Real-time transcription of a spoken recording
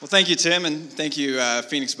Well, thank you, Tim, and thank you,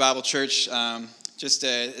 Phoenix Bible Church. It's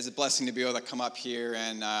a blessing to be able to come up here.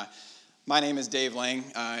 And my name is Dave Lang.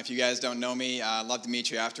 If you guys don't know me, I'd love to meet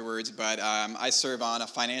you afterwards. But I serve on a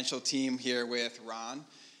financial team here with Ron.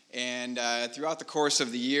 And throughout the course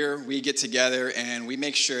of the year, we get together and we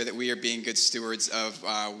make sure that we are being good stewards of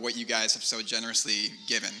what you guys have so generously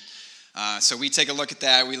given. So we take a look at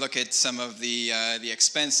that. We look at some of the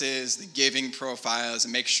expenses, the giving profiles,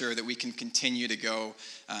 and make sure that we can continue to go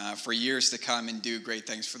for years to come and do great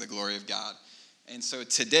things for the glory of God. And so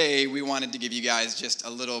today we wanted to give you guys just a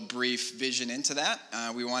little brief vision into that.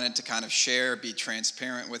 We wanted to kind of share, be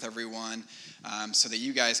transparent with everyone so that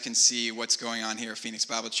you guys can see what's going on here at Phoenix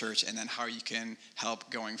Bible Church and then how you can help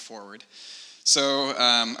going forward. So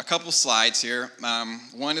a couple slides here.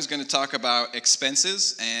 One is going to talk about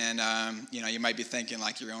expenses, and you might be thinking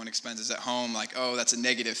like your own expenses at home, like, oh, that's a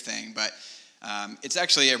negative thing, but it's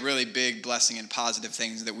actually a really big blessing and positive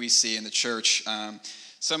things that we see in the church.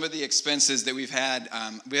 Some of the expenses that we've had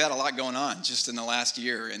a lot going on just in the last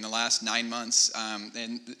year, in the last 9 months,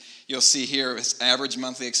 and you'll see here average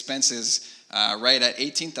monthly expenses right at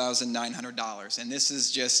 $18,900, and this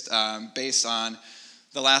is just based on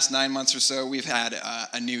the last 9 months or so. We've had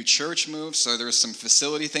a new church move, so there's some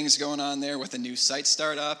facility things going on there with a new site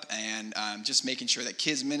startup and just making sure that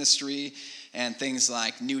kids ministry and things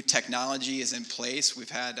like new technology is in place.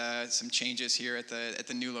 We've had some changes here at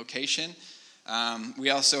the new location. We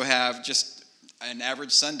also have just an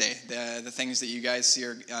average Sunday, the things that you guys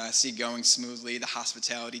see going smoothly, the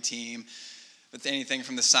hospitality team, with anything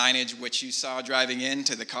from the signage, which you saw driving in,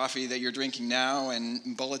 to the coffee that you're drinking now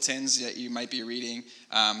and bulletins that you might be reading.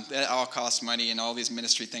 That all costs money, and all these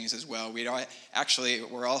ministry things as well.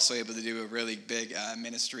 We're also able to do a really big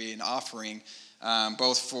ministry and offering,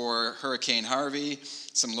 both for Hurricane Harvey,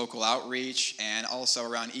 some local outreach, and also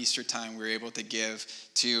around Easter time, we were able to give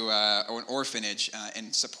to an orphanage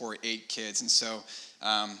and support 8 kids. And so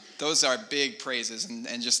those are big praises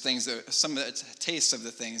and just things some of the tastes of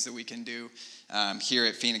the things that we can do here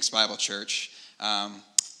at Phoenix Bible Church.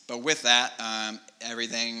 But with that,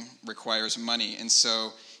 everything requires money. And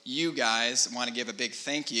so you guys want to give a big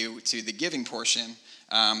thank you to the giving portion.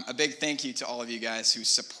 A big thank you to all of you guys who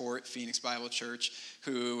support Phoenix Bible Church,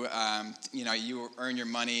 who, you earn your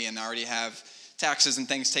money and already have taxes and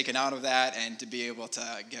things taken out of that, and to be able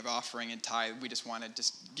to give offering and tithe. We just want to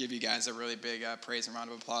just give you guys a really big praise and round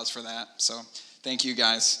of applause for that. So thank you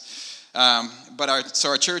guys. But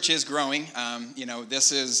our church is growing.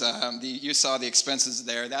 This is you saw the expenses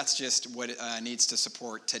there. That's just what it needs to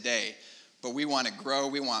support today. But we want to grow.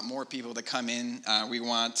 We want more people to come in. We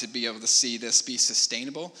want to be able to see this be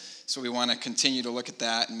sustainable. So we want to continue to look at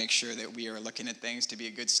that and make sure that we are looking at things to be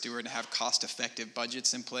a good steward and have cost-effective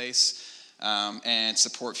budgets in place and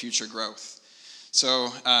support future growth. So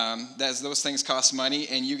those things cost money,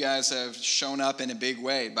 and you guys have shown up in a big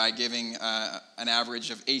way by giving an average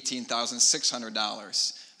of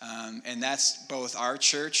 $18,600. And that's both our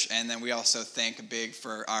church, and then we also thank big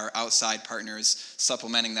for our outside partners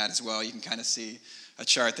supplementing that as well. You can kind of see a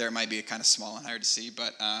chart there. It might be kind of small and hard to see,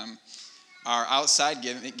 but our outside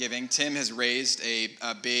giving, Tim has raised a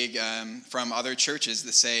big from other churches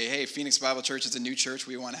that say, hey, Phoenix Bible Church is a new church.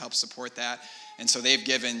 We want to help support that. And so they've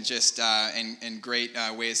given just in great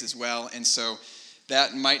ways as well. And so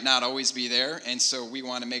that might not always be there. And so we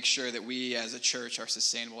want to make sure that we as a church are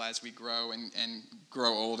sustainable as we grow and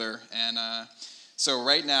grow older. And so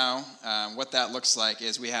right now, what that looks like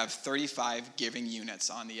is we have 35 giving units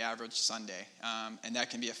on the average Sunday. And that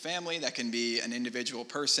can be a family, that can be an individual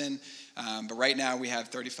person. But right now we have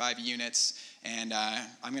 35 units. And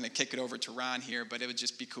I'm going to kick it over to Ron here, but it would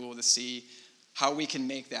just be cool to see how we can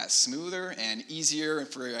make that smoother and easier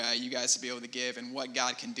for you guys to be able to give, and what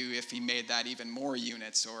God can do if he made that even more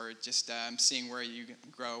units, or just seeing where you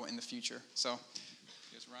grow in the future. So,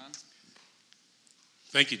 here's Ron.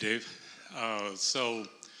 Thank you, Dave. So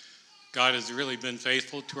God has really been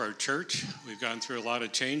faithful to our church. We've gone through a lot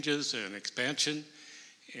of changes and expansion,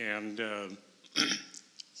 and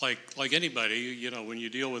like anybody, when you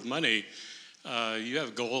deal with money, you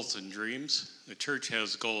have goals and dreams. The church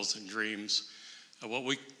has goals and dreams.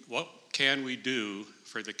 What can we do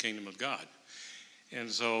for the kingdom of God?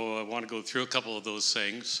 And so I want to go through a couple of those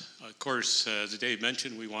things. Of course, as Dave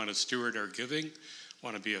mentioned, we want to steward our giving,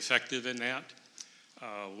 want to be effective in that.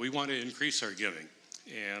 We want to increase our giving.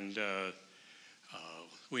 And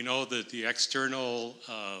we know that the external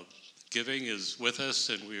giving is with us,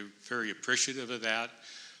 and we're very appreciative of that.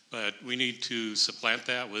 But we need to supplant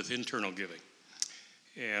that with internal giving.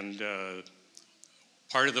 And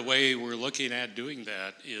part of the way we're looking at doing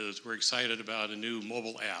that is we're excited about a new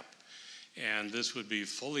mobile app. And this would be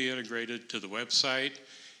fully integrated to the website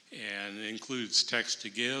and includes text to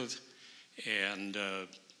give. And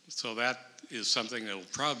so that is something that will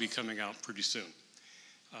probably be coming out pretty soon.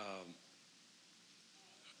 Of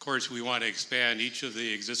course, we want to expand each of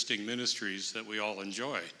the existing ministries that we all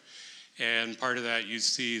enjoy. And part of that, you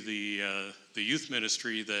see the youth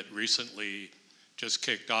ministry that recently just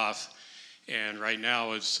kicked off. And right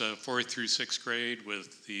now it's 4th through 6th grade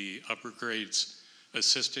with the upper grades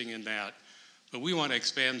assisting in that. But we want to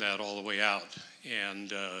expand that all the way out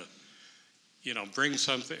and, bring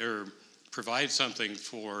something or provide something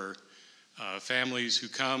for families who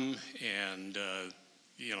come and,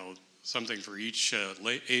 something for each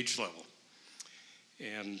age level.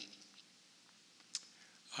 And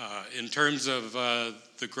in terms of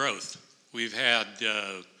the growth, we've had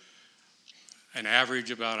an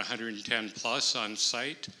average about 110 plus on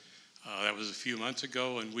site. That was a few months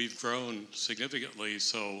ago, and we've grown significantly.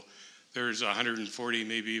 So there's 140,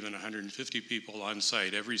 maybe even 150 people on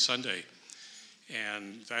site every Sunday.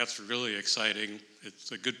 And that's really exciting.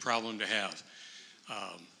 It's a good problem to have.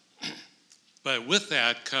 But with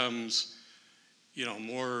that comes,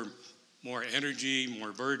 more energy,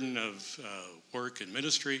 more burden of work and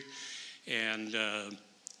ministry. And,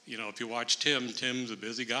 if you watch Tim's a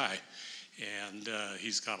busy guy. And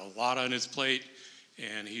he's got a lot on his plate,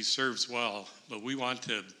 and he serves well. But we want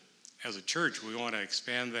to, as a church, we want to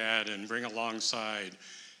expand that and bring alongside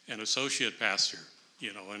an associate pastor,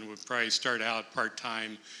 and we'll probably start out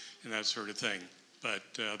part-time and that sort of thing. But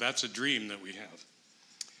that's a dream that we have.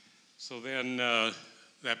 So then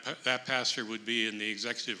that pastor would be in the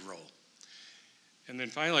executive role. And then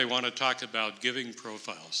finally, I want to talk about giving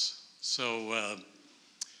profiles. So,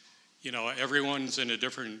 everyone's in a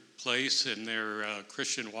different place in their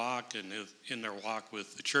Christian walk and in their walk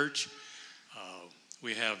with the church.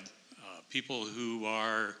 We have people who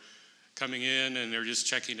are coming in and they're just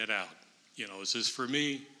checking it out. Is this for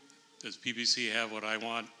me? Does PBC have what I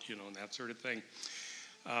want? And that sort of thing.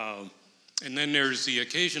 And then there's the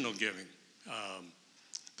occasional giving.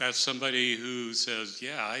 That's somebody who says,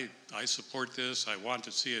 yeah, I support this. I want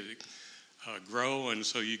to see it grow, and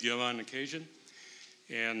so you give on occasion.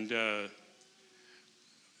 And, and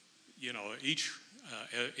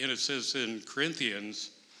it says in Corinthians,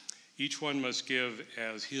 each one must give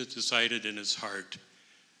as he has decided in his heart,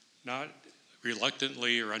 not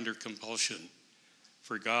reluctantly or under compulsion,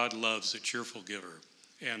 for God loves a cheerful giver.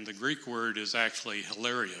 And the Greek word is actually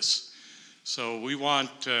hilarious. So we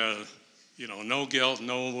want, no guilt,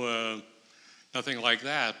 nothing like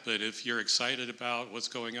that. But if you're excited about what's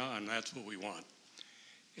going on, that's what we want.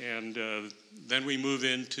 And then we move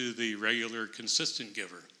into the regular, consistent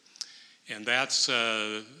giver. And that's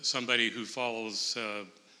somebody who follows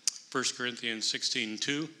 1 Corinthians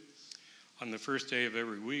 16:2. On the first day of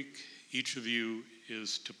every week, each of you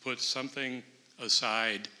is to put something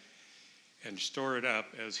aside and store it up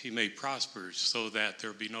as he may prosper, so that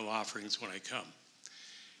there be no offerings when I come.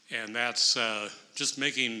 And that's just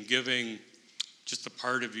making giving just a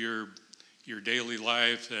part of your daily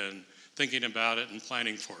life and thinking about it and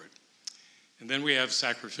planning for it. And then we have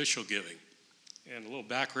sacrificial giving. And a little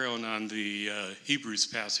background on the Hebrews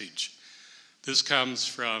passage. This comes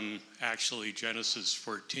from actually Genesis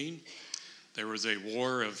 14. There was a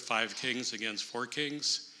war of 5 kings against 4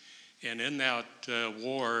 kings. And in that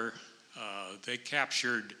war, they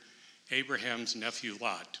captured Abraham's nephew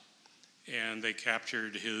Lot. And they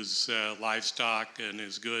captured his livestock and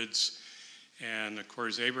his goods. And of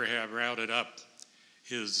course, Abraham rounded up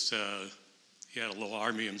his, he had a little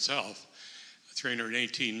army himself,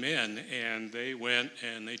 318 men, and they went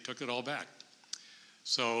and they took it all back.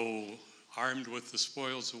 So, armed with the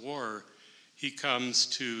spoils of war, he comes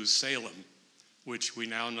to Salem, which we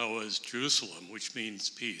now know as Jerusalem, which means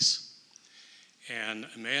peace. And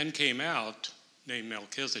a man came out named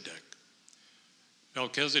Melchizedek.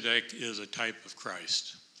 Melchizedek is a type of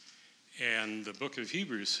Christ. And the book of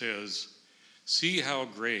Hebrews says, see how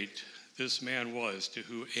great this man was to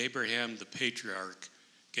whom Abraham the patriarch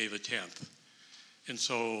gave a tenth. And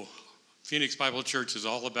so Phoenix Bible Church is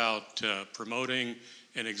all about promoting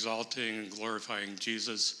and exalting and glorifying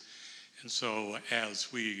Jesus. And so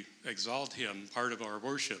as we exalt him, part of our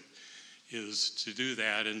worship is to do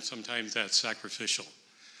that, and sometimes that's sacrificial.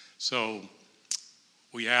 So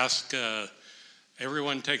we ask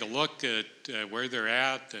everyone take a look at where they're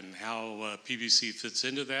at and how PBC fits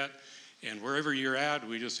into that. And wherever you're at,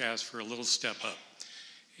 we just ask for a little step up.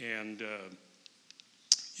 And,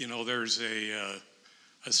 there's a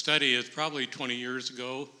study, it's probably 20 years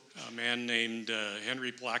ago, a man named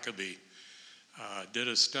Henry Blackaby did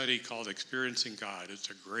a study called Experiencing God.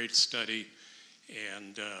 It's a great study,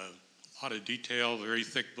 and a a lot of detail, very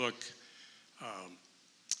thick book.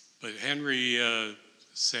 But Henry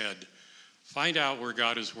said, find out where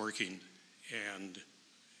God is working, and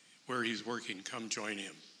where he's working, come join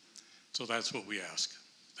him. So that's what we ask.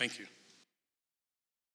 Thank you.